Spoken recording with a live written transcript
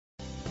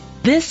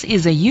This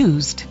is a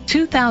used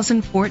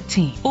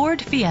 2014 Ford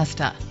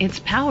Fiesta. It's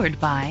powered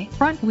by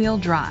front-wheel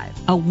drive,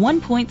 a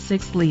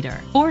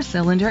 1.6-liter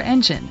four-cylinder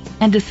engine,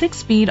 and a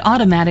 6-speed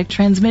automatic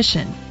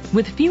transmission.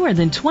 With fewer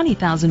than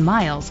 20,000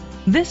 miles,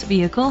 this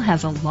vehicle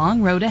has a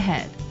long road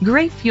ahead.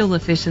 Great fuel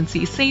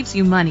efficiency saves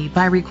you money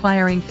by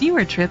requiring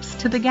fewer trips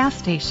to the gas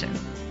station.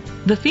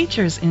 The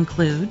features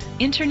include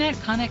internet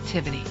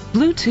connectivity,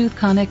 Bluetooth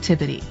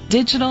connectivity,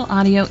 digital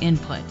audio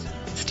input,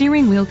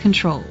 steering wheel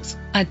controls,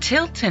 a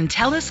tilt and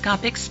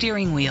telescopic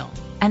steering wheel,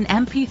 an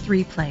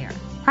MP3 player,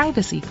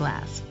 privacy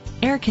glass,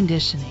 air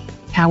conditioning,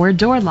 power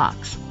door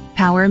locks,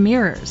 power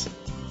mirrors.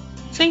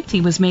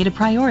 Safety was made a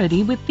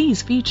priority with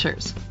these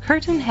features: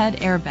 curtain head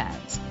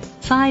airbags,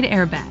 side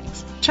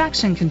airbags,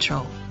 traction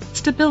control,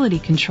 stability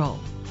control,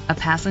 a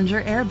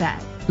passenger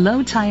airbag,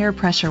 low tire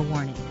pressure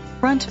warning,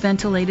 front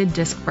ventilated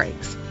disc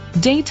brakes,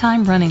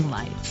 daytime running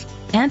lights,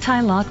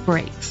 anti-lock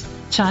brakes,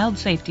 child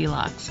safety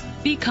locks.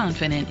 Be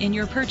confident in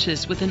your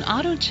purchase with an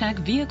AutoCheck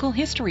Vehicle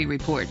History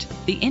Report,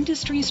 the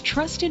industry's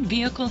trusted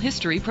vehicle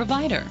history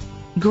provider.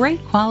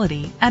 Great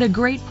quality at a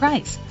great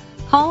price.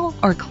 Call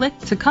or click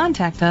to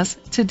contact us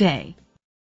today.